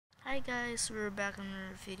Hi guys, we're back in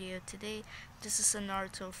another video. Today, this is a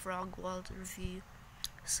Naruto Frog World review.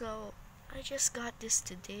 So, I just got this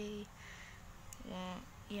today. Well,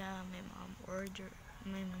 yeah, my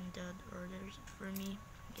mom and dad ordered for me.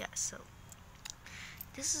 Yeah, so,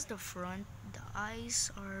 this is the front. The eyes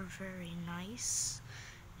are very nice,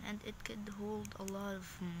 and it could hold a lot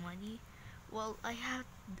of money. Well, I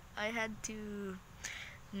had to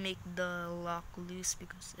make the lock loose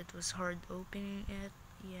because it was hard opening it.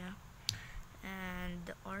 Yeah. And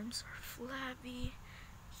the arms are flabby.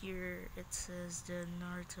 Here it says the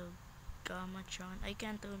Naruto Gamachan. I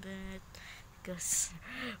can't open it because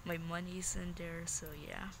my money's in there. So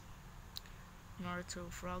yeah,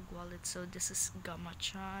 Naruto Frog Wallet. So this is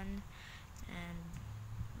Gamachan, and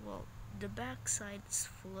well, the back side is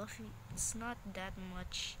fluffy. It's not that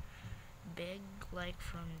much big like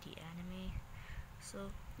from the anime.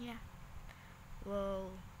 So yeah,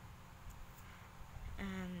 well,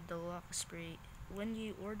 and the lock spray. When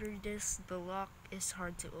you order this, the lock is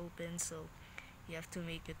hard to open, so you have to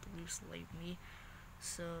make it loose like me.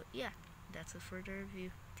 So yeah, that's it for the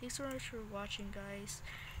review. Thanks so much for watching, guys.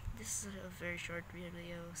 This is a very short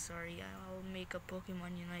video. Sorry, I'll make a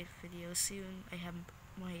Pokemon Unite video soon. I have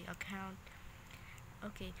my account.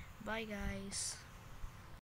 Okay, bye guys.